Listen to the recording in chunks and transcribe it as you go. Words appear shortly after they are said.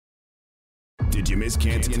Did you miss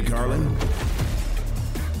Canty and Carlin?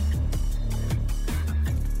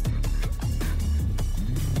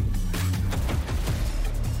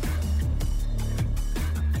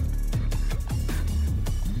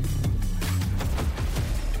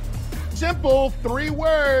 Simple 3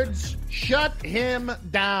 words. Shut him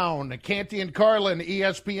down. Canty and Carlin,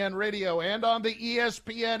 ESPN Radio, and on the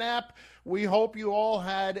ESPN app. We hope you all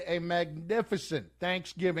had a magnificent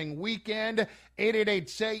Thanksgiving weekend.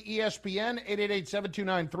 888-SAY-ESPN,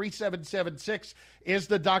 888-729-3776 is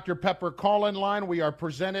the Dr. Pepper call-in line. We are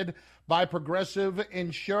presented by Progressive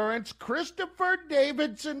Insurance. Christopher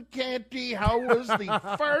Davidson, Canty, how was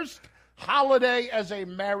the first holiday as a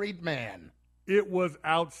married man? It was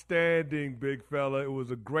outstanding, big fella. It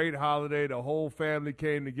was a great holiday. The whole family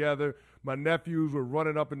came together. My nephews were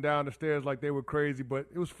running up and down the stairs like they were crazy, but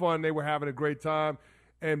it was fun. They were having a great time.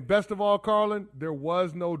 And best of all, Carlin, there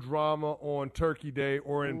was no drama on Turkey Day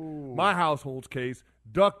or in my household's case,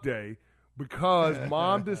 Duck Day, because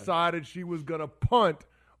Mom decided she was going to punt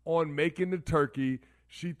on making the turkey.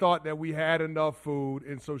 She thought that we had enough food,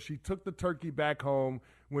 and so she took the turkey back home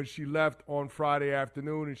when she left on Friday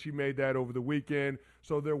afternoon, and she made that over the weekend.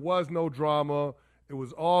 So there was no drama. It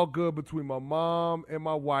was all good between my mom and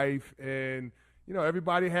my wife, and, you know,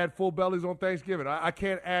 everybody had full bellies on Thanksgiving. I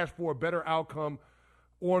can't ask for a better outcome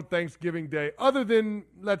on Thanksgiving Day, other than,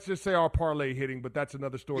 let's just say, our parlay hitting, but that's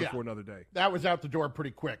another story for another day. That was out the door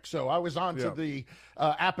pretty quick. So I was on to the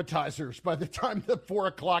appetizers by the time the 4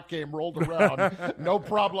 o'clock game rolled around. No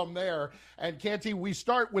problem there. And, Canty, we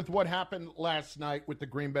start with what happened last night with the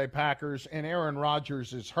Green Bay Packers, and Aaron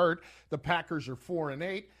Rodgers is hurt. The Packers are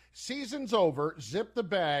 4-8. Season's over. Zip the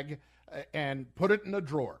bag and put it in the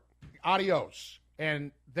drawer. Adios.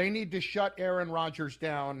 And they need to shut Aaron Rodgers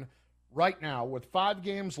down right now. With 5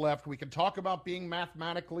 games left, we can talk about being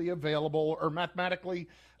mathematically available or mathematically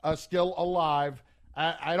still alive.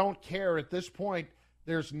 I don't care at this point.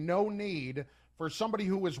 There's no need for somebody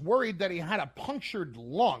who was worried that he had a punctured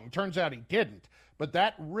lung. Turns out he didn't. But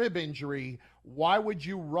that rib injury, why would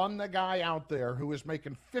you run the guy out there who is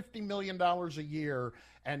making $50 million a year,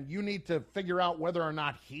 and you need to figure out whether or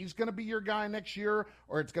not he's going to be your guy next year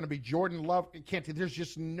or it's going to be Jordan Love? There's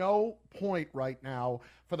just no point right now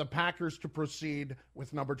for the Packers to proceed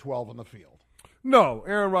with number 12 on the field. No,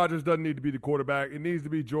 Aaron Rodgers doesn't need to be the quarterback. It needs to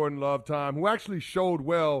be Jordan Love time, who actually showed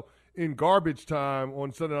well in garbage time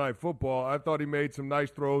on Sunday Night Football. I thought he made some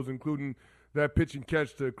nice throws, including that pitch and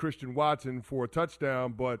catch to Christian Watson for a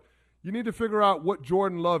touchdown. But you need to figure out what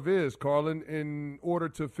Jordan Love is, Carlin, in order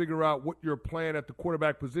to figure out what your plan at the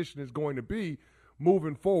quarterback position is going to be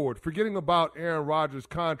moving forward. Forgetting about Aaron Rodgers'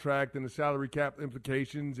 contract and the salary cap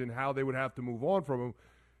implications and how they would have to move on from him,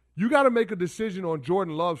 you got to make a decision on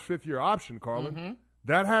Jordan Love's fifth-year option, Carlin. Mm-hmm.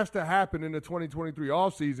 That has to happen in the 2023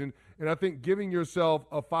 offseason, and I think giving yourself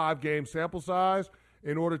a 5-game sample size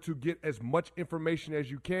in order to get as much information as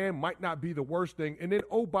you can might not be the worst thing. And then,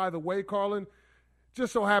 oh, by the way, Carlin,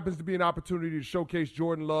 just so happens to be an opportunity to showcase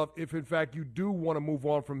Jordan Love if, in fact, you do want to move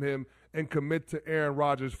on from him and commit to Aaron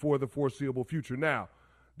Rodgers for the foreseeable future. Now,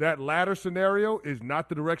 that latter scenario is not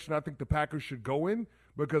the direction I think the Packers should go in,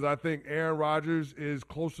 because I think Aaron Rodgers is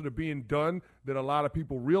closer to being done than a lot of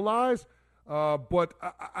people realize. But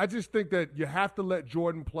I just think that you have to let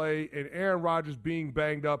Jordan play, and Aaron Rodgers being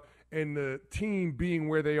banged up and the team being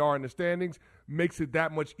where they are in the standings makes it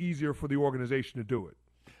that much easier for the organization to do it.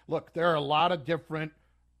 Look, there are a lot of different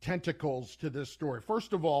tentacles to this story.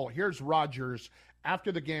 First of all, here's Rodgers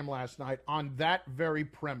after the game last night on that very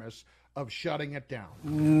premise of shutting it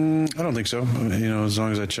down. I don't think so. As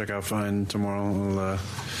long as I check out fine tomorrow, I'll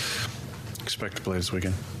expect to play this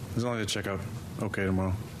weekend. As long as I check out okay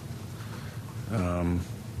tomorrow. I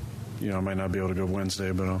might not be able to go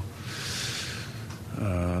Wednesday, but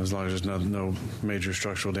as long as there's no major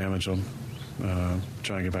structural damage, I'll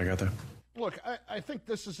try and get back out there. Look, I think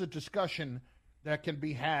this is a discussion that can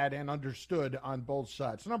be had and understood on both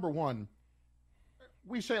sides. Number one,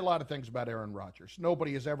 we say a lot of things about Aaron Rodgers.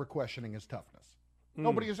 Nobody is ever questioning his toughness.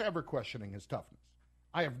 Nobody is ever questioning his toughness.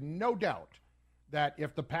 I have no doubt that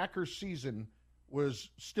if the Packers season was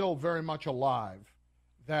still very much alive,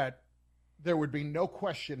 that there would be no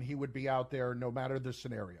question he would be out there no matter the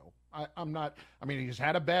scenario. He's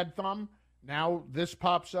had a bad thumb. Now this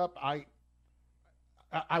pops up. I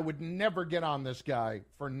would never get on this guy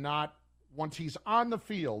for not, once he's on the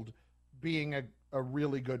field, being a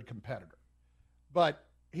really good competitor. But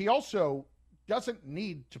he also doesn't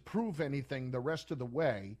need to prove anything the rest of the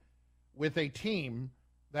way with a team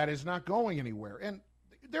that is not going anywhere. And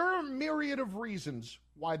there are a myriad of reasons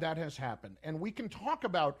why that has happened. And we can talk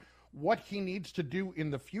about what he needs to do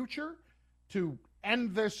in the future to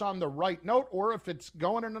end this on the right note, or if it's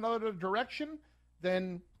going in another direction,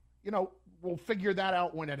 then, we'll figure that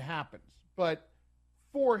out when it happens. But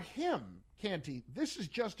for him, Canty, this is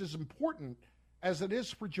just as important as it is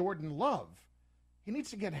for Jordan Love. He needs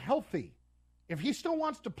to get healthy. If he still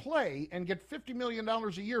wants to play and get $50 million a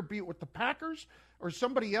year, be it with the Packers or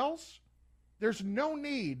somebody else, there's no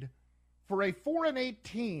need for a 4-8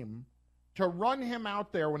 team to run him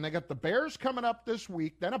out there when they got the Bears coming up this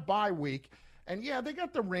week, then a bye week. And, yeah, they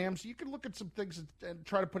got the Rams. You can look at some things and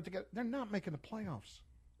try to put it together. They're not making the playoffs.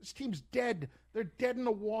 This team's dead. They're dead in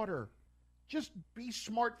the water. Just be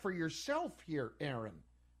smart for yourself here, Aaron.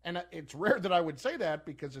 And it's rare that I would say that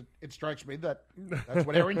because it strikes me that that's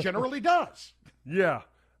what Aaron generally does. Yeah.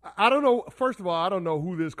 I don't know. First of all, I don't know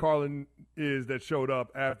who this Carlin is that showed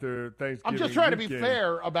up after Thanksgiving. I'm just trying to be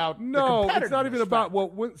fair about No, it's not even about,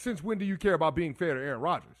 since when do you care about being fair to Aaron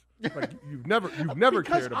Rodgers? Like, you've never cared about that.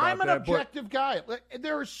 Because I'm an objective guy.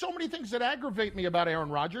 There are so many things that aggravate me about Aaron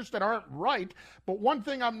Rodgers that aren't right, but one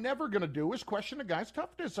thing I'm never going to do is question a guy's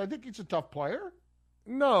toughness. I think he's a tough player.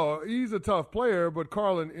 No, he's a tough player, but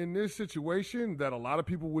Carlin, in this situation that a lot of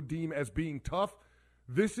people would deem as being tough,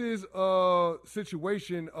 this is a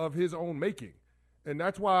situation of his own making. And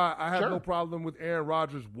that's why I have no problem with Aaron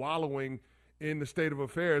Rodgers wallowing in the state of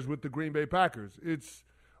affairs with the Green Bay Packers. It's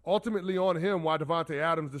ultimately on him why Davante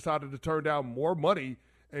Adams decided to turn down more money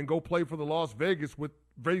and go play for the Las Vegas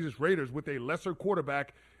Raiders with a lesser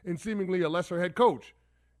quarterback and seemingly a lesser head coach.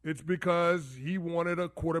 It's because he wanted a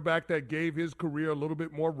quarterback that gave his career a little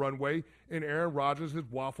bit more runway, and Aaron Rodgers has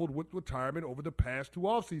waffled with retirement over the past 2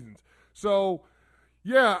 off seasons. So,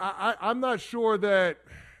 yeah, I'm not sure that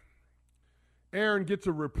Aaron gets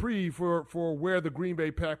a reprieve for where the Green Bay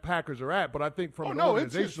Packers are at, but I think from an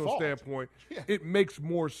organizational standpoint, it makes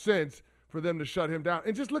more sense for them to shut him down.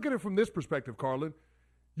 And just look at it from this perspective, Carlin.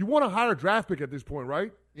 You want a higher draft pick at this point,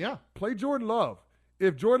 right? Yeah. Play Jordan Love.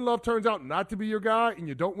 If Jordan Love turns out not to be your guy and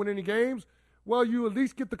you don't win any games, well, you at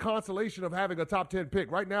least get the consolation of having a top 10 pick.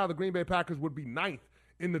 Right now, the Green Bay Packers would be 9th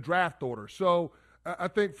in the draft order. So I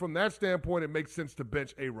think from that standpoint, it makes sense to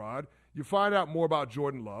bench A-Rod. You find out more about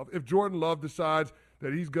Jordan Love. If Jordan Love decides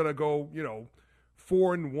that he's going to go,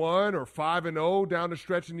 4-1 or 5-0 down the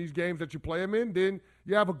stretch in these games that you play him in, then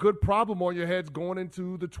you have a good problem on your heads going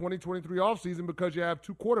into the 2023 offseason because you have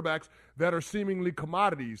 2 quarterbacks that are seemingly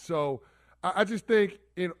commodities. So I just think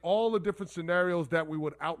in all the different scenarios that we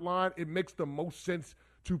would outline, it makes the most sense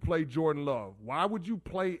to play Jordan Love. Why would you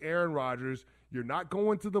play Aaron Rodgers? You're not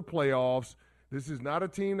going to the playoffs. This is not a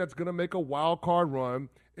team that's going to make a wild card run.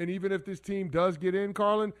 And even if this team does get in,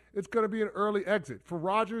 Carlin, it's going to be an early exit. For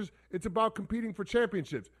Rodgers, it's about competing for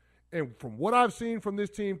championships. And from what I've seen from this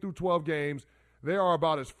team through 12 games, they are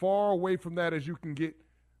about as far away from that as you can get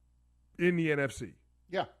in the NFC.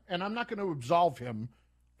 Yeah, and I'm not going to absolve him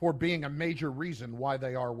for being a major reason why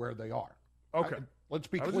they are where they are. Okay. Let's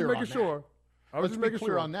be clear on that. Let's be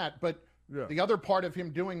clear on that. But the other part of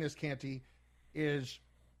him doing this, Canty, is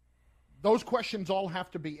those questions all have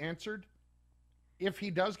to be answered. If he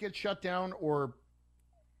does get shut down or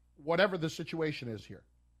whatever the situation is here,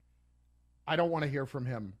 I don't want to hear from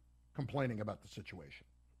him complaining about the situation.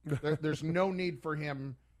 There's no need for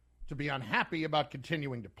him to be unhappy about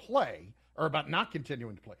continuing to play or about not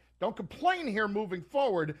continuing to play. Don't complain here moving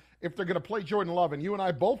forward if they're going to play Jordan Love. And you and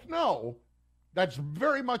I both know that's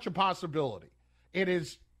very much a possibility. It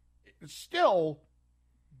is still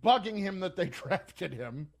bugging him that they drafted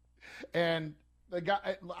him. And the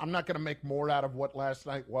guy, I'm not going to make more out of what last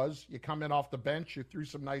night was. You come in off the bench, you threw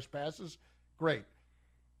some nice passes. Great.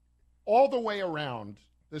 All the way around,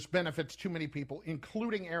 this benefits too many people,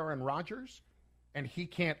 including Aaron Rodgers, and he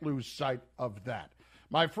can't lose sight of that.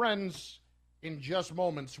 My friends, in just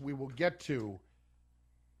moments, we will get to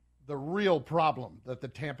the real problem that the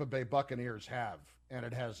Tampa Bay Buccaneers have, and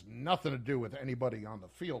it has nothing to do with anybody on the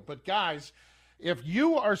field. But, guys, if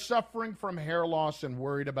you are suffering from hair loss and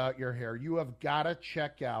worried about your hair, you have got to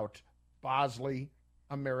check out Bosley,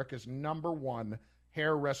 America's #1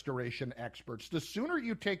 hair restoration experts. The sooner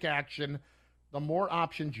you take action, the more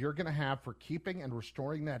options you're going to have for keeping and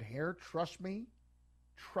restoring that hair. Trust me.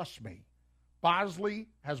 Bosley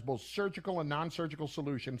has both surgical and non-surgical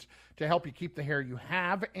solutions to help you keep the hair you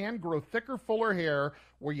have and grow thicker, fuller hair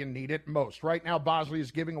where you need it most. Right now, Bosley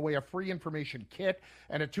is giving away a free information kit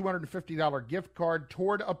and a $250 gift card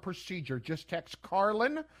toward a procedure. Just text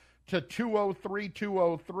Carlin to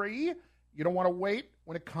 203-203. You don't want to wait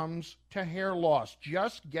when it comes to hair loss.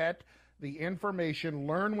 Just get the information.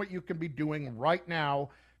 Learn what you can be doing right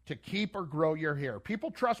now to keep or grow your hair.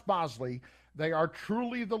 People trust Bosley. They are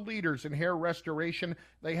truly the leaders in hair restoration.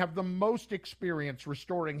 They have the most experience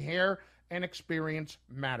restoring hair and experience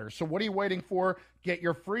matters. So what are you waiting for? Get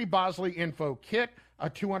your free Bosley Info Kit, a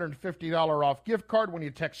 $250 off gift card when you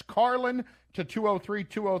text Carlin to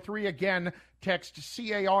 203-203. Again, text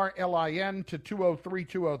CARLIN to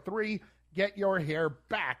 203-203. Get your hair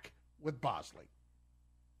back with Bosley.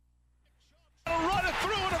 Run it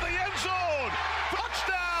through into the end zone.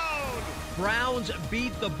 Touchdown! Browns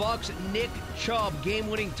beat the Bucs. Nick Chubb,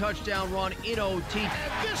 game-winning touchdown run in OT.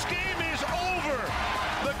 And this game is over.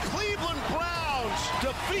 The Cleveland Browns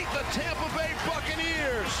defeat the Tampa Bay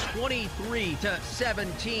Buccaneers.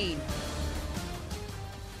 23-17.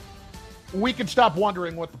 We can stop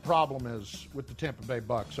wondering what the problem is with the Tampa Bay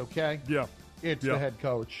Bucs, okay? Yeah. It's the head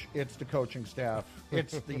coach. It's the coaching staff.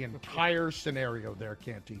 It's the entire scenario there,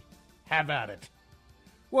 Canty. Have at it.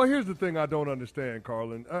 Well, here's the thing I don't understand,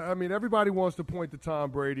 Carlin. I mean, everybody wants to point to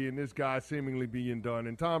Tom Brady and this guy seemingly being done.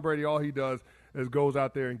 And Tom Brady, all he does is goes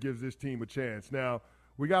out there and gives this team a chance. Now,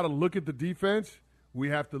 we got to look at the defense. We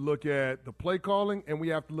have to look at the play calling. And we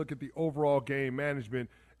have to look at the overall game management.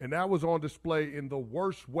 And that was on display in the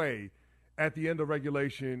worst way at the end of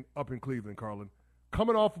regulation up in Cleveland, Carlin.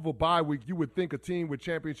 Coming off of a bye week, you would think a team with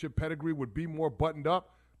championship pedigree would be more buttoned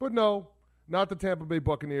up. But no. Not the Tampa Bay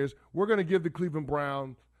Buccaneers. We're going to give the Cleveland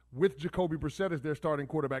Browns, with Jacoby Brissett as their starting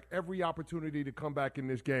quarterback, every opportunity to come back in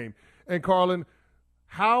this game. And, Carlin,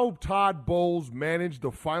 how Todd Bowles managed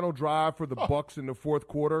the final drive for the Bucs in the fourth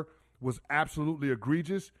quarter was absolutely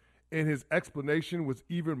egregious, and his explanation was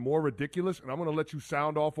even more ridiculous, and I'm going to let you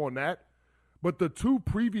sound off on that. But the two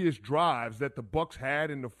previous drives that the Bucs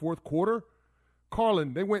had in the fourth quarter,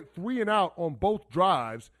 Carlin, they went 3 and out on both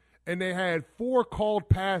drives, and they had 4 called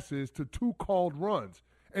passes to 2 called runs,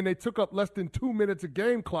 and they took up less than 2 minutes of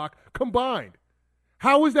game clock combined.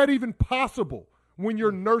 How is that even possible when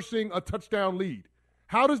you're nursing a touchdown lead?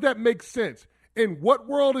 How does that make sense? In what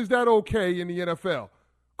world is that okay in the NFL?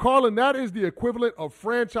 Carlin, that is the equivalent of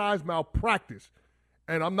franchise malpractice.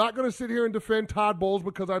 And I'm not going to sit here and defend Todd Bowles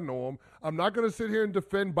because I know him. I'm not going to sit here and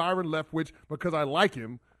defend Byron Leftwich because I like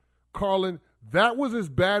him. Carlin, that was as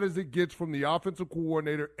bad as it gets from the offensive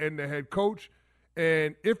coordinator and the head coach.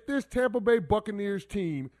 And if this Tampa Bay Buccaneers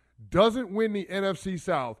team doesn't win the NFC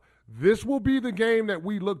South, this will be the game that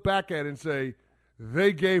we look back at and say,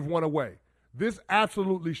 they gave one away. This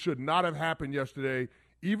absolutely should not have happened yesterday.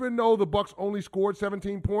 Even though the Bucs only scored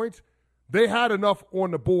 17 points, they had enough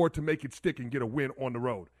on the board to make it stick and get a win on the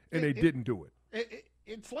road, and they didn't do it.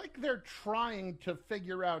 It's like they're trying to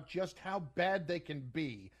figure out just how bad they can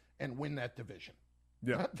be and win that division.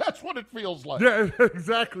 Yeah. That's what it feels like. Yeah,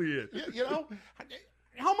 exactly it. You know,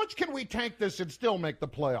 how much can we tank this and still make the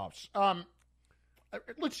playoffs?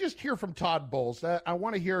 Let's just hear from Todd Bowles. I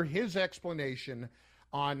want to hear his explanation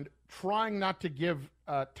on trying not to give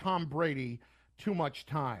Tom Brady too much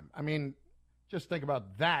time. I mean, just think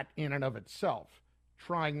about that in and of itself,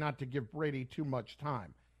 trying not to give Brady too much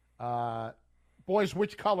time. Boys,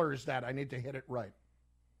 which color is that? I need to hit it right.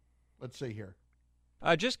 Let's see here.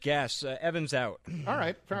 Just guess. Evans out. All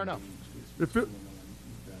right, fair enough.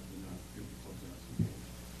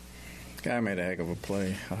 Guy made a heck of a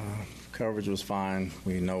play. Coverage was fine.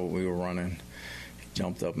 We know what we were running. He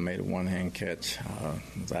jumped up and made a one-hand catch.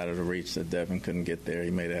 It was out of the reach that Devin couldn't get there. He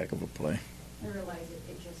made a heck of a play. I realize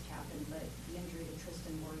it just happened, but the injury to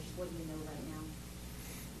Tristan Wirfs, what do you know right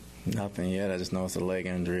now? Nothing yet. I just know it's a leg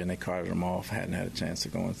injury, and they carted him off. Hadn't had a chance to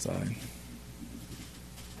go inside.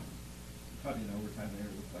 Probably in overtime there,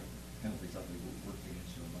 it looked like penalties up they were working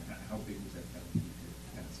against you. Like, how big was that penalty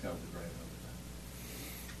to kind of scout the drive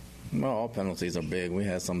overtime? Well, all penalties are big. We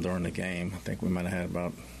had some during the game. I think we might have had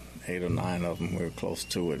about 8 or 9 of them. We were close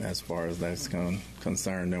to it as far as that's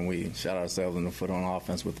concerned. And we shot ourselves in the foot on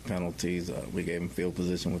offense with the penalties. We gave them field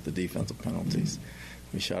position with the defensive penalties.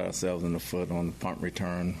 We shot ourselves in the foot on the punt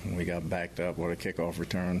return when we got backed up, or the kickoff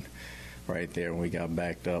return right there when we got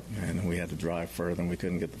backed up, and we had to drive further, and we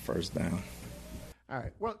couldn't get the first down. All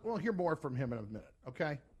right. Well, we'll hear more from him in a minute,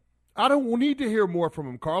 okay? I don't need to hear more from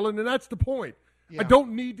him, Carlin, and that's the point. Yeah. I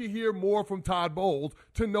don't need to hear more from Todd Bowles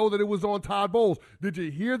to know that it was on Todd Bowles. Did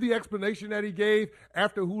you hear the explanation that he gave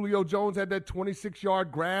after Julio Jones had that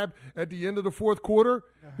 26-yard grab at the end of the fourth quarter?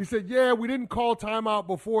 He said, we didn't call timeout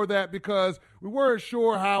before that because we weren't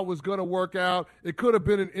sure how it was going to work out. It could have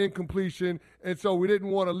been an incompletion, and so we didn't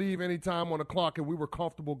want to leave any time on the clock, and we were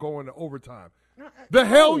comfortable going to overtime. The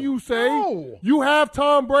hell you say? No. You have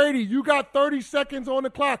Tom Brady. You got 30 seconds on the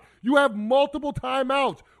clock. You have multiple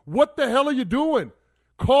timeouts. What the hell are you doing?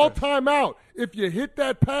 Call timeout. If you hit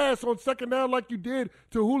that pass on second down like you did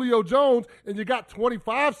to Julio Jones and you got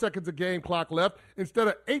 25 seconds of game clock left instead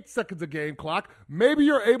of 8 seconds of game clock, maybe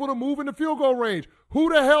you're able to move in the field goal range.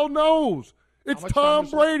 Who the hell knows? It's Tom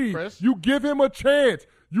Brady. You give him a chance.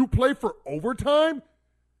 You play for overtime?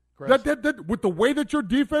 That with the way that your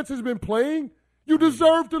defense has been playing, you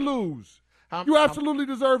deserve to lose. You absolutely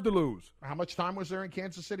deserve to lose. How much time was there in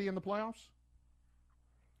Kansas City in the playoffs?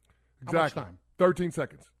 Exactly. How much time? 13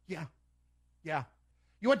 seconds. Yeah.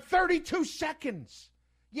 You had 32 seconds.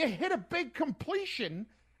 You hit a big completion,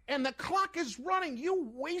 and the clock is running.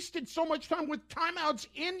 You wasted so much time with timeouts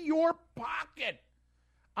in your pocket.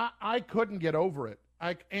 I couldn't get over it.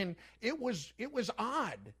 And it was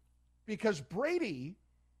odd because Brady,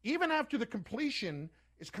 even after the completion,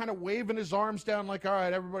 is kind of waving his arms down like, all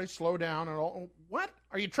right, everybody slow down. And all. What?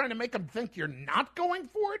 Are you trying to make them think you're not going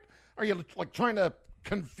for it? Are you like trying to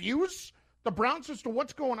confuse the Browns as to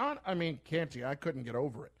what's going on? I mean, Canty, I couldn't get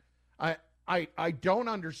over it. I don't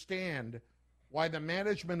understand why the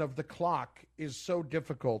management of the clock is so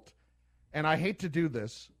difficult. And I hate to do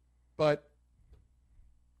this, but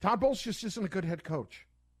Todd Bowles just isn't a good head coach.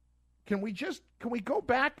 Can we go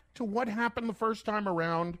back to what happened the first time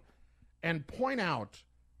around and point out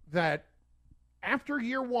that after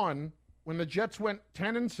year one, when the Jets went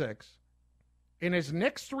 10-6, in his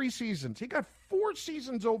next 3 seasons, he got 4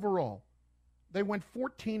 seasons overall. They went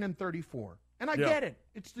 14-34. And I get it.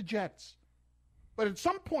 It's the Jets. But at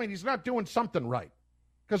some point, he's not doing something right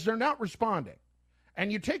because they're not responding.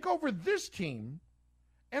 And you take over this team,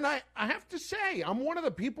 and I have to say, I'm one of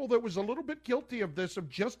the people that was a little bit guilty of this, of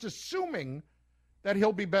just assuming that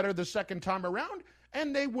he'll be better the second time around,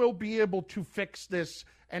 and they will be able to fix this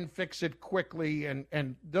and fix it quickly, and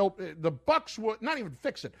the Bucs will not even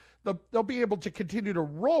fix it. They'll be able to continue to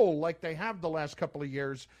roll like they have the last couple of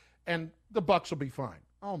years, and the Bucs will be fine.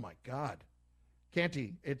 Oh, my God.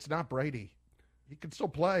 Canty, it's not Brady. He can still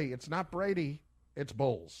play. It's not Brady. It's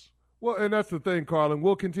Bowles. Well, and that's the thing, Carlin.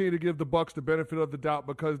 We'll continue to give the Bucs the benefit of the doubt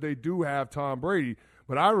because they do have Tom Brady.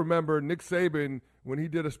 But I remember Nick Saban, when he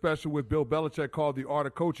did a special with Bill Belichick called The Art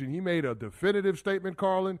of Coaching, he made a definitive statement,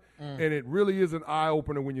 Carlin, and it really is an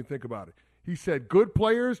eye-opener when you think about it. He said good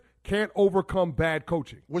players can't overcome bad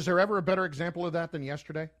coaching. Was there ever a better example of that than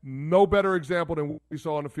yesterday? No better example than what we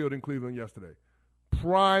saw on the field in Cleveland yesterday.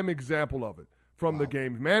 Prime example of it. From the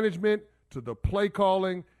game management to the play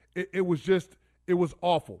calling, it was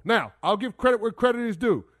awful. Now, I'll give credit where credit is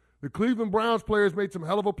due. The Cleveland Browns players made some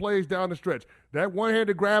hell of a plays down the stretch. That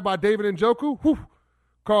one-handed grab by David Njoku,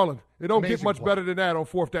 Carlin, it don't get much better than that on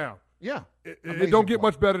fourth down. Yeah. It don't get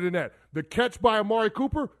much better than that. The catch by Amari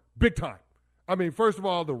Cooper, big time. I mean, first of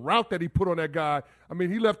all, the route that he put on that guy, I mean,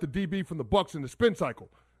 he left the DB from the Bucs in the spin cycle.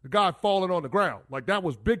 The guy falling on the ground. Like, that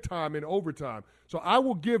was big time in overtime. So I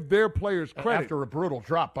will give their players credit. After a brutal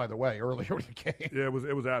drop, by the way, earlier in the game. Yeah, it was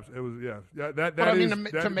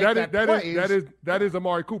That is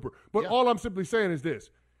Amari Cooper. But all I'm simply saying is this.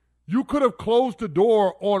 You could have closed the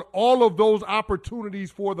door on all of those opportunities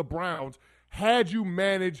for the Browns had you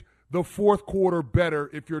managed the fourth quarter better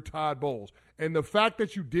if you're Todd Bowles. And the fact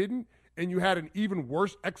that you didn't and you had an even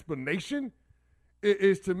worse explanation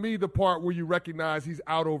is, to me, the part where you recognize he's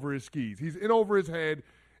out over his skis. He's in over his head,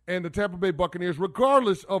 and the Tampa Bay Buccaneers,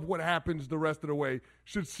 regardless of what happens the rest of the way,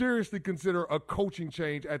 should seriously consider a coaching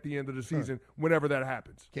change at the end of the season whenever that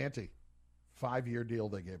happens. Canty, 5-year deal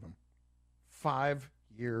they gave him.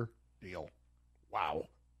 5-year deal. Wow.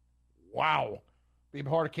 Be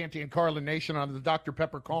part of Canty and Carlin Nation on the Dr.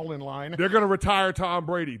 Pepper call-in line. They're going to retire Tom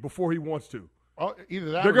Brady before he wants to. Oh,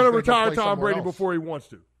 either that They're or going to retire Tom Brady before he wants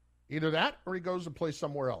to. Either that or he goes and plays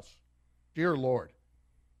somewhere else. Dear Lord.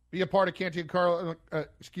 Be a part of Canty and Carlin.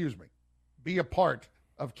 Be a part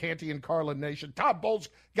of Canty and Carlin Nation. Todd Bowles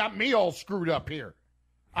got me all screwed up here.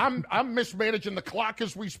 I'm mismanaging the clock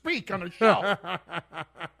as we speak on the show.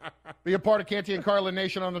 Be a part of Canty and Carlin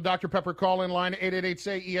Nation on the Dr. Pepper call-in line,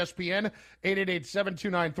 888-SAY-ESPN,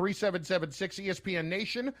 888-729-3776, ESPN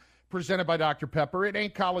Nation, presented by Dr. Pepper. It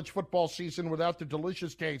ain't college football season without the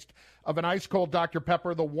delicious taste of an ice-cold Dr.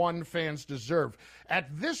 Pepper, the one fans deserve.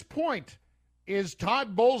 At this point, is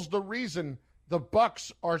Todd Bowles the reason the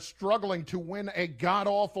Bucs are struggling to win a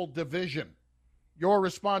god-awful division? Your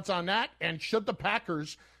response on that, and should the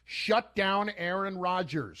Packers shut down Aaron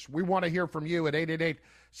Rodgers? We want to hear from you at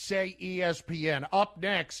 888-SAY-ESPN. Up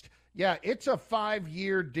next, it's a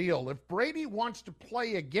 5-year deal. If Brady wants to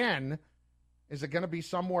play again, is it going to be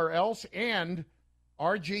somewhere else? And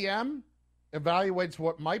our GM evaluates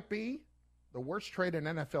what might be the worst trade in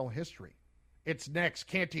NFL history. It's next.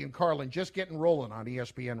 Canty and Carlin just getting rolling on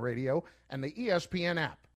ESPN Radio and the ESPN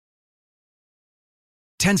app.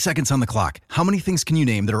 10 seconds on the clock. How many things can you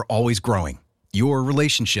name that are always growing? Your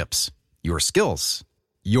relationships, your skills,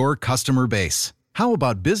 your customer base. How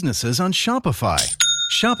about businesses on Shopify?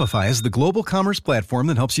 Shopify is the global commerce platform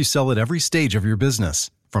that helps you sell at every stage of your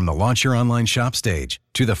business. From the launch your online shop stage,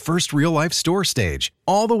 to the first real-life store stage,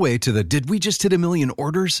 all the way to the did we just hit a million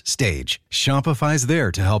orders stage, Shopify's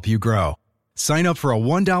there to help you grow. Sign up for a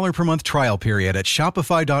 $1 per month trial period at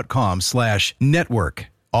shopify.com/network,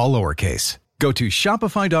 all lowercase. Go to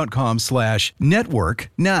shopify.com/network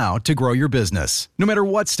now to grow your business, no matter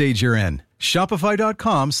what stage you're in.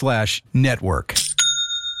 Shopify.com/network.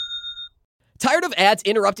 Tired of ads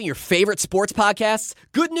interrupting your favorite sports podcasts?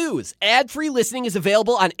 Good news! Ad-free listening is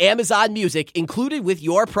available on Amazon Music, included with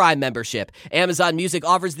your Prime membership. Amazon Music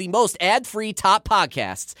offers the most ad-free top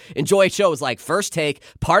podcasts. Enjoy shows like First Take,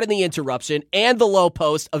 Pardon the Interruption, and The Low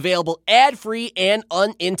Post, available ad-free and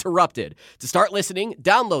uninterrupted. To start listening,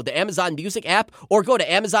 download the Amazon Music app or go to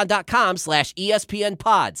amazon.com/ESPN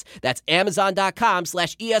Pods. That's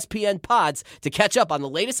amazon.com/ESPN Pods to catch up on the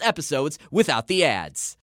latest episodes without the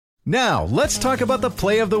ads. Now, let's talk about the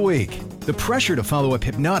play of the week. The pressure to follow up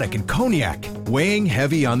Hypnotic and Cognac, weighing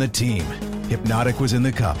heavy on the team. Hypnotic was in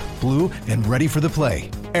the cup, blue, and ready for the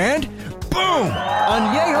play. And boom!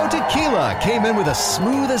 Añejo Tequila came in with a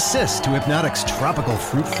smooth assist to Hypnotic's tropical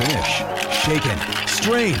fruit finish. Shaken,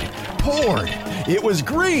 strained, poured. It was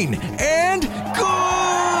green and good!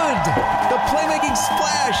 The playmaking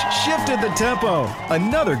splash shifted the tempo.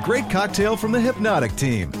 Another great cocktail from the Hypnotic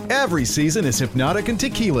team. Every season is Hypnotic and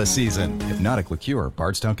Tequila season. Hypnotic Liqueur,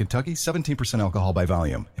 Bardstown, Kentucky, 17% alcohol by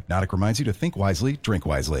volume. Hypnotic reminds you to think wisely, drink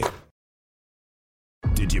wisely.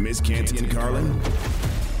 Did you miss Canty and Carlin?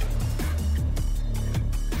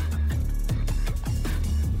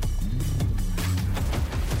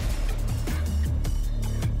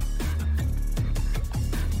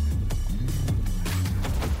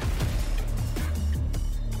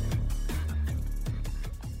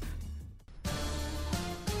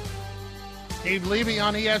 Steve Levy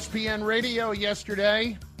on ESPN Radio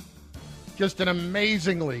yesterday. Just an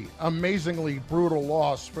amazingly brutal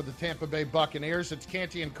loss for the Tampa Bay Buccaneers. It's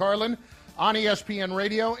Canty and Carlin on ESPN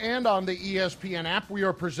Radio and on the ESPN app. We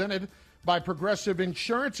are presented by Progressive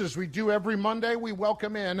Insurance. As we do every Monday, we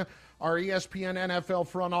welcome in our ESPN NFL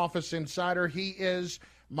front office insider. He is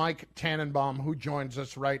Mike Tannenbaum, who joins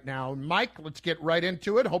us right now. Mike, let's get right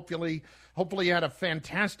into it. Hopefully you had a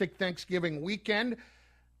fantastic Thanksgiving weekend.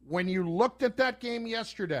 When you looked at that game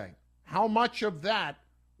yesterday, how much of that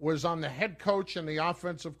was on the head coach and the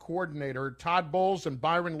offensive coordinator, Todd Bowles and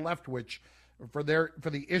Byron Leftwich, for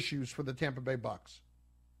the issues for the Tampa Bay Bucs?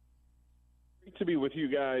 Great to be with you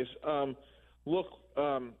guys.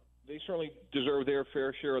 They certainly deserve their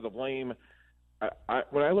fair share of the blame.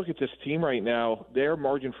 When I look at this team right now, their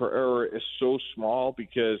margin for error is so small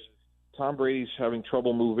because Tom Brady's having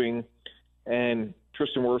trouble moving, and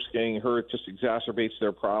Tristan Wirfs getting hurt just exacerbates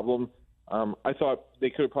their problem. I thought they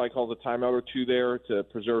could have probably called a timeout or two there to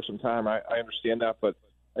preserve some time. I understand that, but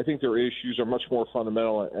I think their issues are much more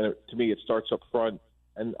fundamental, and to me it starts up front.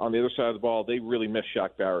 And on the other side of the ball, they really miss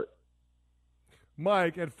Shaq Barrett.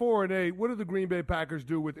 Mike, at 4-8, what do the Green Bay Packers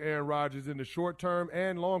do with Aaron Rodgers in the short term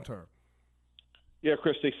and long term? Yeah,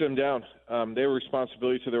 Chris, they sit him down. They have a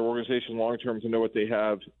responsibility to their organization long term to know what they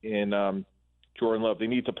have in Jordan Love. They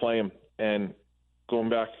need to play him. And going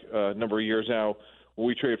back a number of years now, when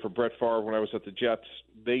we traded for Brett Favre when I was at the Jets,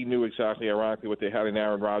 they knew exactly, ironically, what they had in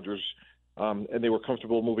Aaron Rodgers, and they were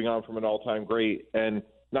comfortable moving on from an all-time great. And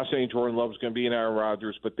not saying Jordan Love is going to be an Aaron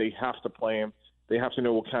Rodgers, but they have to play him. They have to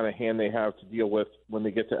know what kind of hand they have to deal with when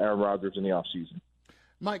they get to Aaron Rodgers in the offseason.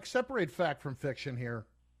 Mike, separate fact from fiction here.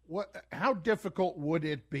 How difficult would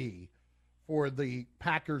it be for the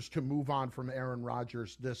Packers to move on from Aaron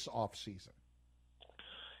Rodgers this offseason?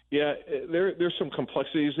 Yeah, there's some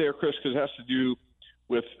complexities there, Chris, because it has to do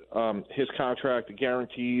with his contract, the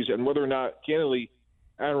guarantees, and whether or not, candidly,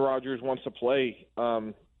 Aaron Rodgers wants to play.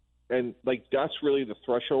 And that's really the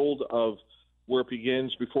threshold of where it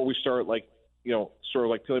begins before we start,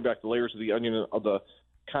 sort of peeling back the layers of the onion of the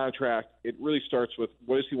contract. It really starts with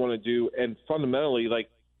what does he want to do? And fundamentally,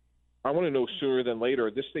 I want to know sooner than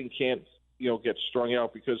later. This thing can't, get strung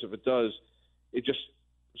out, because if it does, it just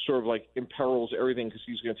sort of imperils everything because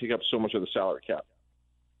he's going to take up so much of the salary cap.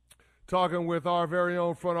 Talking with our very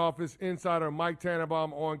own front office insider, Mike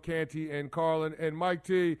Tannenbaum, on Canty and Carlin. And Mike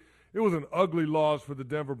T, it was an ugly loss for the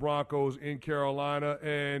Denver Broncos in Carolina,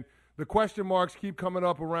 and the question marks keep coming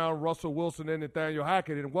up around Russell Wilson and Nathaniel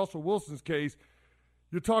Hackett. In Russell Wilson's case,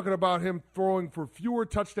 you're talking about him throwing for fewer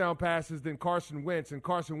touchdown passes than Carson Wentz, and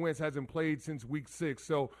Carson Wentz hasn't played since week 6.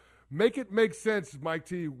 So make it make sense, Mike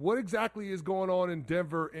T. What exactly is going on in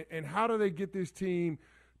Denver, and how do they get this team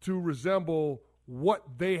to resemble what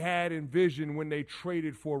they had envisioned when they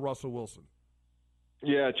traded for Russell Wilson?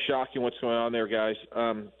 Yeah, it's shocking what's going on there, guys.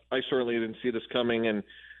 I certainly didn't see this coming, and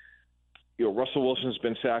Russell Wilson's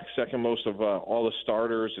been sacked second most of all the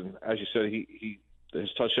starters, and as you said, his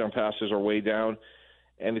touchdown passes are way down,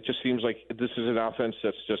 and it just seems like this is an offense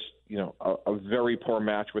that's just a very poor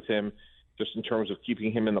match with him, just in terms of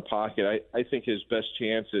keeping him in the pocket. I think his best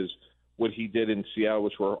chance is what he did in Seattle,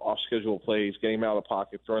 which were off-schedule plays, getting him out of the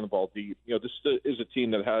pocket, throwing the ball deep. This is a team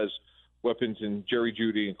that has weapons in Jerry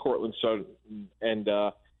Jeudy and Cortland Sutton, and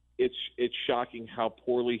it's shocking how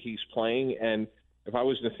poorly he's playing. And if I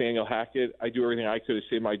was Nathaniel Hackett, I'd do everything I could to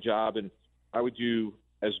save my job, and I would do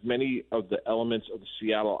as many of the elements of the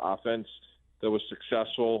Seattle offense that was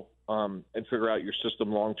successful and figure out your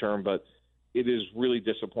system long-term. But it is really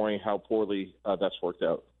disappointing how poorly that's worked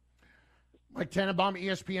out. Mike Tannenbaum,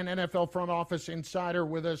 ESPN NFL front office insider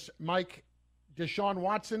with us. Mike, Deshaun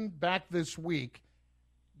Watson back this week.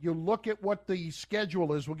 You look at what the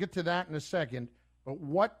schedule is. We'll get to that in a second. But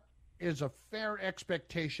what is a fair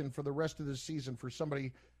expectation for the rest of the season for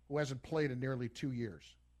somebody who hasn't played in nearly 2 years?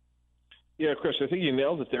 Yeah, Chris, I think you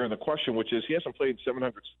nailed it there in the question, which is he hasn't played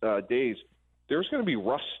 700 days. There's going to be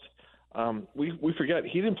rust. We forget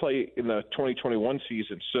he didn't play in the 2021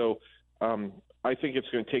 season. So I think it's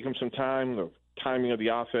going to take him some time, the timing of the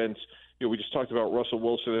offense. We just talked about Russell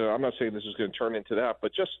Wilson. I'm not saying this is going to turn into that,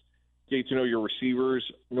 but just get to know your receivers,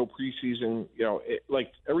 no preseason,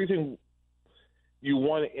 like everything you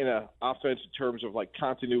want in an offense in terms of like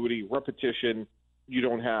continuity, repetition, you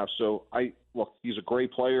don't have. So look, he's a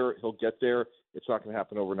great player. He'll get there. It's not going to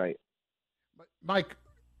happen overnight. Mike,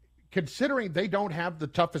 considering they don't have the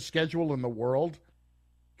toughest schedule in the world,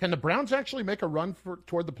 can the Browns actually make a run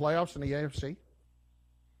toward the playoffs in the AFC?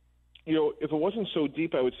 If it wasn't so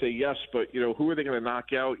deep, I would say yes. But, who are they going to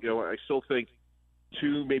knock out? I still think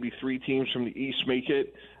 2, maybe 3 teams from the East make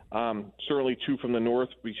it. Certainly 2 from the North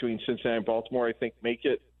between Cincinnati and Baltimore, I think, make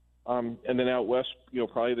it. And then out West,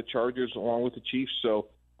 probably the Chargers along with the Chiefs. So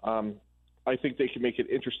I think they can make it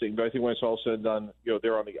interesting. But I think when it's all said and done,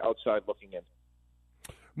 they're on the outside looking in.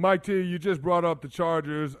 Mike T., you just brought up the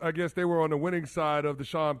Chargers. I guess they were on the winning side of the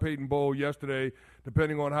Sean Payton Bowl yesterday,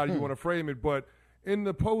 depending on how you want to frame it. But in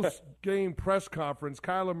the post-game press conference,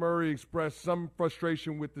 Kyler Murray expressed some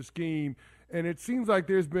frustration with the scheme, and it seems like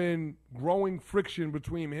there's been growing friction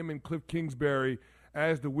between him and Cliff Kingsbury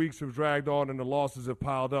as the weeks have dragged on and the losses have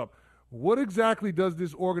piled up. What exactly does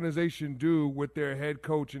this organization do with their head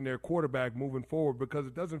coach and their quarterback moving forward? Because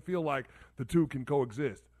it doesn't feel like the two can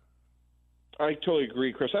coexist. I totally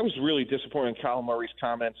agree, Chris. I was really disappointed in Kyler Murray's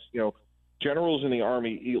comments. Generals in the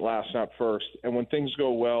Army eat last, not first. And when things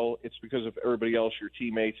go well, it's because of everybody else, your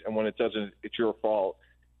teammates. And when it doesn't, it's your fault.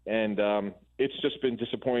 And it's just been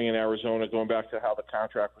disappointing in Arizona, going back to how the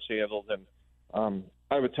contract was handled. And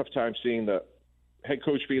I have a tough time seeing the head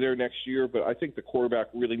coach be there next year. But I think the quarterback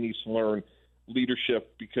really needs to learn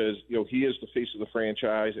leadership because, he is the face of the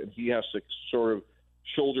franchise, and he has to sort of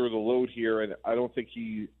shoulder the load here. And I don't think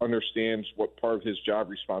he understands what part of his job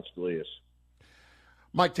responsibility is.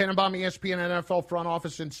 Mike Tannenbaum, ESPN NFL front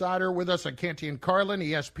office insider with us on Canty and Carlin,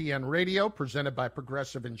 ESPN Radio, presented by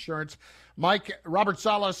Progressive Insurance. Mike, Robert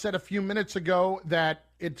Saleh said a few minutes ago that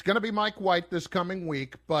it's going to be Mike White this coming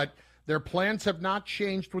week, but their plans have not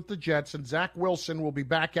changed with the Jets, and Zach Wilson will be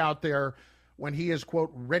back out there when he is,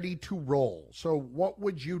 quote, ready to roll. So what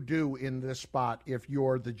would you do in this spot if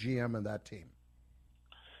you're the GM of that team?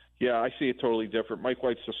 Yeah, I see it totally different. Mike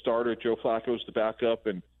White's the starter, Joe Flacco's the backup,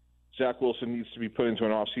 and Zach Wilson needs to be put into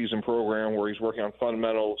an off-season program where he's working on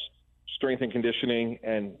fundamentals, strength and conditioning,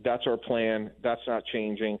 and that's our plan. That's not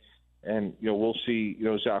changing. And, we'll see,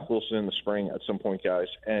 Zach Wilson in the spring at some point, guys.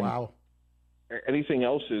 And wow. Anything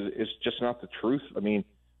else is just not the truth. I mean,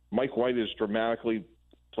 Mike White has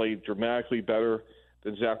played dramatically better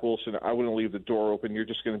than Zach Wilson. I wouldn't leave the door open. You're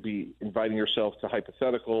just going to be inviting yourself to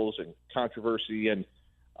hypotheticals and controversy, and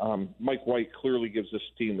Mike White clearly gives this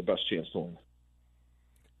team the best chance to win.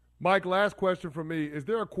 Mike, last question from me. Is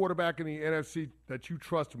there a quarterback in the NFC that you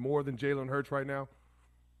trust more than Jalen Hurts right now?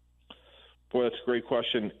 Boy, that's a great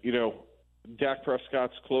question. Dak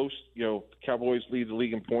Prescott's close. Cowboys lead the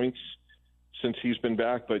league in points since he's been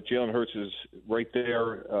back, but Jalen Hurts is right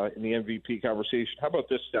there in the MVP conversation. How about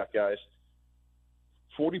this stat, guys?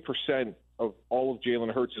 40% of all of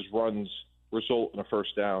Jalen Hurts' runs result in a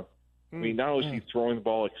first down. I mean, not only is he throwing the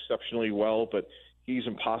ball exceptionally well, but he's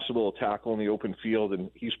impossible to tackle in the open field,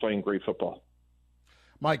 and he's playing great football.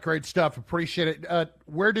 Mike, great stuff. Appreciate it.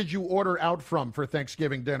 Where did you order out from for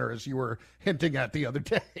Thanksgiving dinner, as you were hinting at the other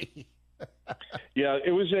day? Yeah,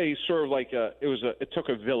 it was a sort of like it took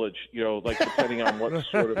a village, depending on what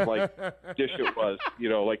sort of dish it was.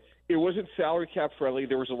 It wasn't salary cap friendly.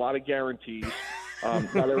 There was a lot of guarantees.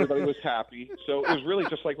 Not everybody was happy. So it was really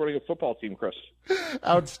just like running a football team, Chris.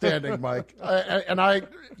 Outstanding, Mike.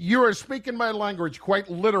 You are speaking my language quite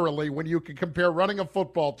literally when you can compare running a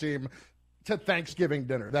football team to Thanksgiving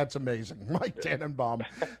dinner. That's amazing. Mike Tannenbaum.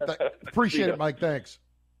 Appreciate it, Mike. Thanks.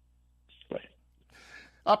 Bye.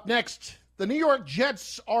 Up next, the New York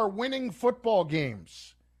Jets are winning football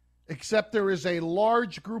games, except there is a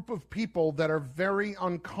large group of people that are very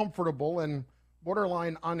uncomfortable and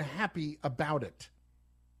borderline unhappy about it.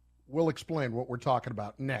 We'll explain what we're talking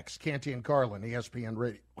about next. Canty and Carlin, ESPN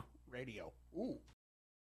Radio. Ooh.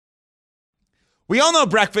 We all know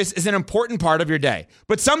breakfast is an important part of your day,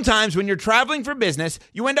 but sometimes when you're traveling for business,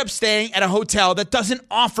 you end up staying at a hotel that doesn't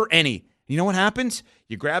offer any. You know what happens?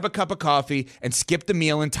 You grab a cup of coffee and skip the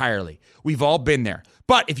meal entirely. We've all been there.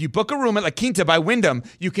 But if you book a room at La Quinta by Wyndham,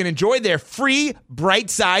 you can enjoy their free Bright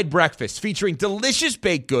Side breakfast featuring delicious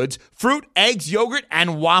baked goods, fruit, eggs, yogurt,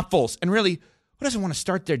 and waffles. And really, who doesn't want to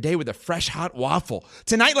start their day with a fresh hot waffle?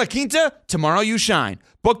 Tonight, La Quinta, tomorrow you shine.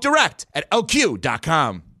 Book direct at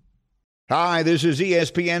LQ.com. Hi, this is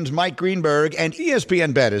ESPN's Mike Greenberg, and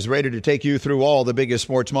ESPN Bet is ready to take you through all the biggest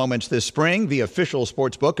sports moments this spring. The official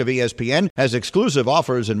sports book of ESPN has exclusive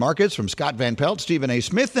offers and markets from Scott Van Pelt, Stephen A.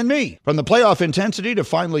 Smith, and me. From the playoff intensity to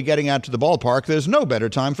finally getting out to the ballpark, there's no better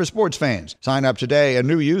time for sports fans. Sign up today, and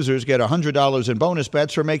new users get $100 in bonus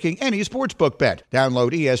bets for making any sportsbook bet.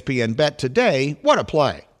 Download ESPN Bet today. What a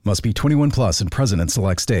play. Must be 21 plus and present in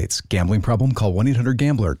select states. Gambling problem? Call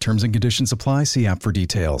 1-800-GAMBLER. Terms and conditions apply. See app for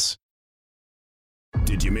details.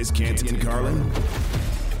 Did you miss Canty and Carlin?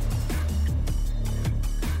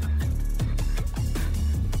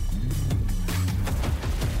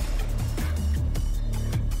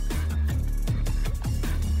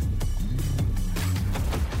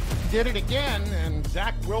 Did it again, and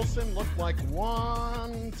Zach Wilson looked like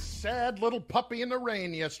one sad little puppy in the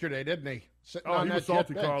rain yesterday, didn't he? Sitting on he that was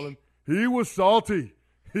salty, jet bench. Carlin. He was salty.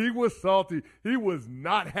 He was salty. He was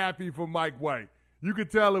not happy for Mike White. You could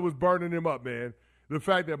tell it was burning him up, man. The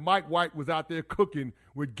fact that Mike White was out there cooking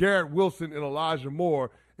with Garrett Wilson and Elijah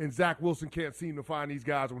Moore, and Zach Wilson can't seem to find these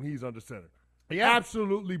guys when he's under center. He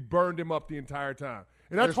absolutely burned him up the entire time.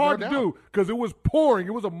 And that's hard to do because it was pouring.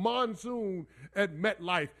 It was a monsoon at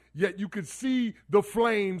MetLife, yet you could see the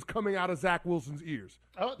flames coming out of Zach Wilson's ears.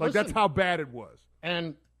 That's how bad it was.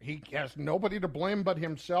 And he has nobody to blame but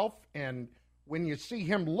himself. And when you see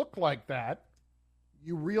him look like that,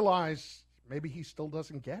 you realize maybe he still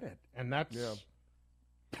doesn't get it. And that's... Yeah.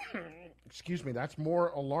 Excuse me, that's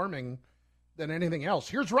more alarming than anything else.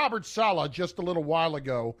 Here's Robert Saleh just a little while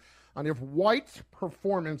ago on if White's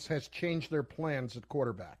performance has changed their plans at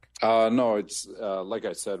quarterback. No, it's like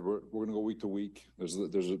I said, we're going to go week to week.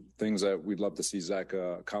 There's things that we'd love to see Zach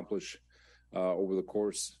accomplish over the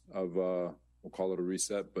course of, we'll call it a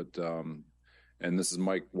reset, but and this is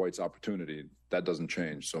Mike White's opportunity. That doesn't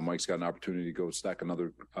change. So Mike's got an opportunity to go stack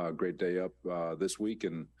another great day up this week,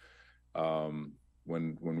 and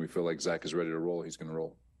when we feel like Zach is ready to roll, he's going to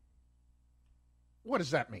roll. What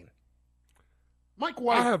does that mean? Mike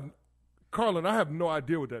White. Carlin, I have no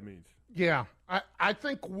idea what that means. Yeah, I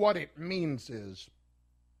think what it means is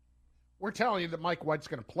we're telling you that Mike White's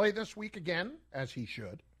going to play this week again, as he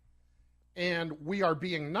should, and we are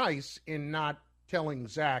being nice in not telling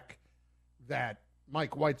Zach that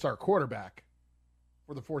Mike White's our quarterback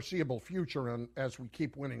for the foreseeable future and as we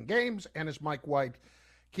keep winning games and as Mike White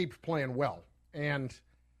keeps playing well. And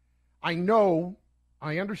I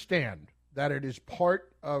understand that it is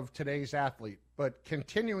part of today's athlete, but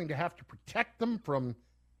continuing to have to protect them from,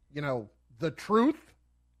 the truth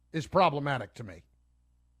is problematic to me.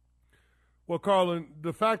 Well, Carlin,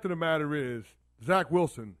 the fact of the matter is Zach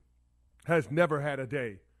Wilson has never had a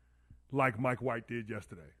day like Mike White did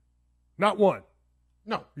yesterday. Not one.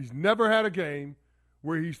 No. He's never had a game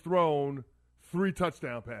where he's thrown 3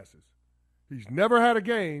 touchdown passes. He's never had a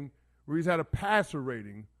game where he's had a passer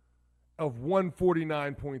rating of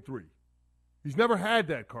 149.3. He's never had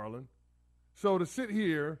that, Carlin. So to sit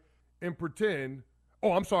here and pretend,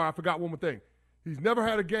 I'm sorry, I forgot one more thing. He's never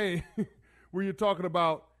had a game where you're talking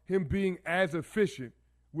about him being as efficient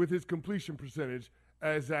with his completion percentage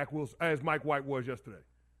as Mike White was yesterday.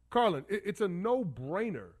 Carlin, it's a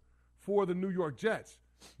no-brainer for the New York Jets.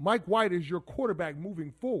 Mike White is your quarterback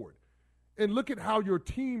moving forward. And look at how your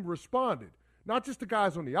team responded. Not just the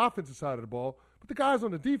guys on the offensive side of the ball, but the guys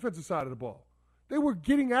on the defensive side of the ball. They were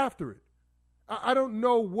getting after it. I don't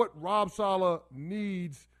know what Rob Saleh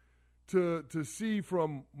needs to see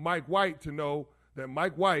from Mike White to know that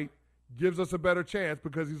Mike White gives us a better chance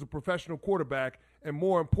because he's a professional quarterback, and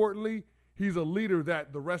more importantly, he's a leader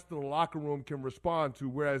that the rest of the locker room can respond to,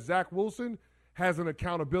 whereas Zach Wilson has an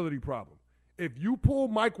accountability problem. If you pull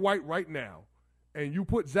Mike White right now and you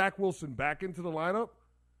put Zach Wilson back into the lineup,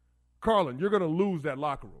 Carlin, you're going to lose that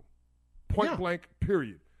locker room. Point blank,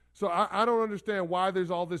 period. So I don't understand why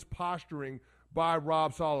there's all this posturing by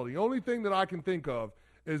Rob Saleh. The only thing that I can think of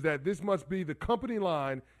is that this must be the company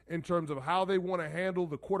line in terms of how they want to handle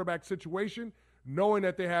the quarterback situation, knowing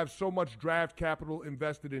that they have so much draft capital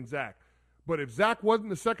invested in Zach. But if Zach wasn't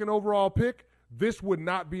the second overall pick, this would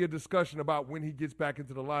not be a discussion about when he gets back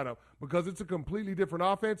into the lineup because it's a completely different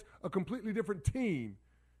offense, a completely different team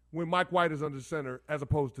when Mike White is under center as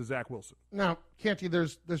opposed to Zach Wilson. Now, Canty,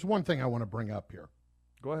 there's one thing I want to bring up here.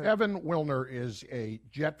 Go ahead. Evan Wilner is a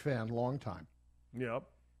Jet fan, long time. Yep.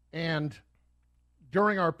 And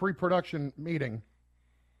during our pre-production meeting,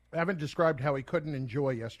 Evan described how he couldn't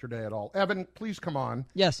enjoy yesterday at all. Evan, please come on.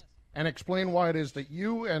 Yes. And explain why it is that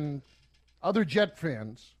you and other Jet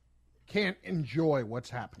fans can't enjoy what's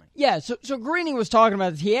happening. Yeah, so Greeny was talking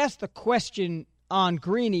about this. He asked the question on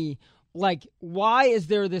Greeny, like, why is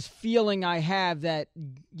there this feeling I have that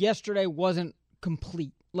yesterday wasn't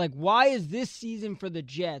complete? Like, why is this season for the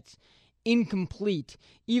Jets incomplete,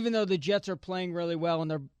 even though the Jets are playing really well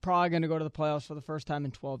and they're probably going to go to the playoffs for the first time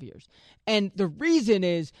in 12 years? And the reason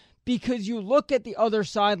is because you look at the other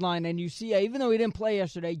sideline and you see, even though he didn't play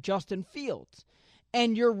yesterday, Justin Fields.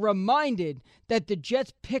 And you're reminded that the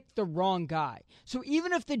Jets picked the wrong guy. So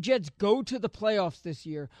even if the Jets go to the playoffs this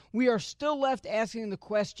year, we are still left asking the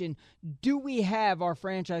question, do we have our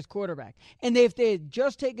franchise quarterback? And if they had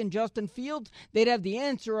just taken Justin Fields, they'd have the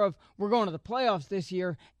answer of, we're going to the playoffs this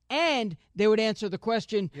year. And they would answer the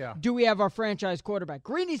question, do we have our franchise quarterback?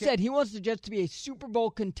 Greeny said he wants the Jets to be a Super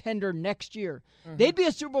Bowl contender next year. Mm-hmm. They'd be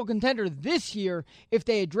a Super Bowl contender this year if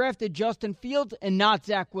they had drafted Justin Fields and not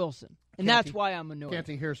Zach Wilson. And that's why I'm annoyed.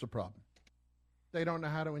 Canty, here's the problem. They don't know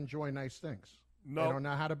how to enjoy nice things. No. They don't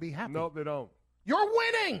know how to be happy. No, they don't. You're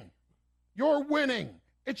winning. You're winning.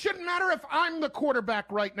 It shouldn't matter if I'm the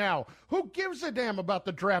quarterback right now. Who gives a damn about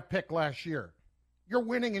the draft pick last year? You're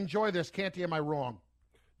winning. Enjoy this. Canty, am I wrong?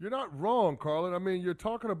 You're not wrong, Carlin. I mean, you're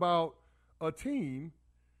talking about a team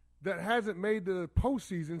that hasn't made the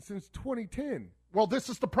postseason since 2010. Well, this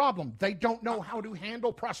is the problem. They don't know how to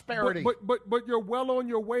handle prosperity. But you're well on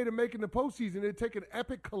your way to making the postseason. It'd take an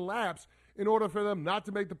epic collapse in order for them not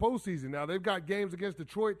to make the postseason. Now, they've got games against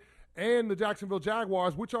Detroit and the Jacksonville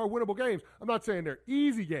Jaguars, which are winnable games. I'm not saying they're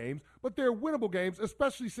easy games, but they're winnable games,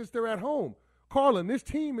 especially since they're at home. Carlin, this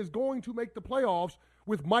team is going to make the playoffs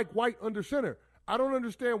with Mike White under center. I don't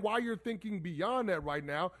understand why you're thinking beyond that right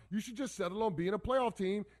now. You should just settle on being a playoff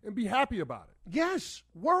team and be happy about it. Yes,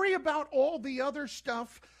 worry about all the other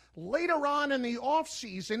stuff later on in the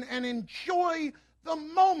offseason and enjoy the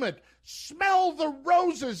moment. Smell the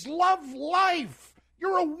roses. Love life.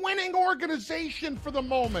 You're a winning organization for the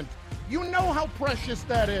moment. You know how precious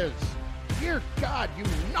that is. Dear God, you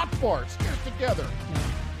nutbars. Get together.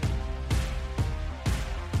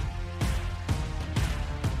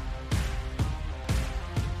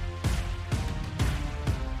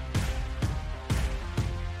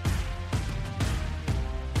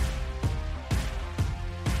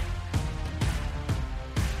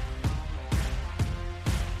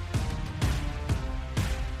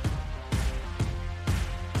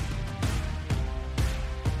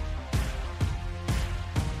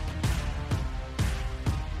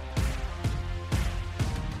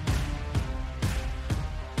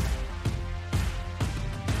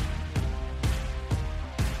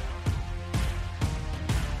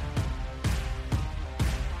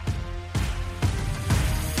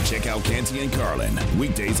 Check out Canty and Carlin,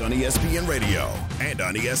 weekdays on ESPN Radio and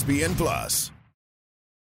on ESPN Plus.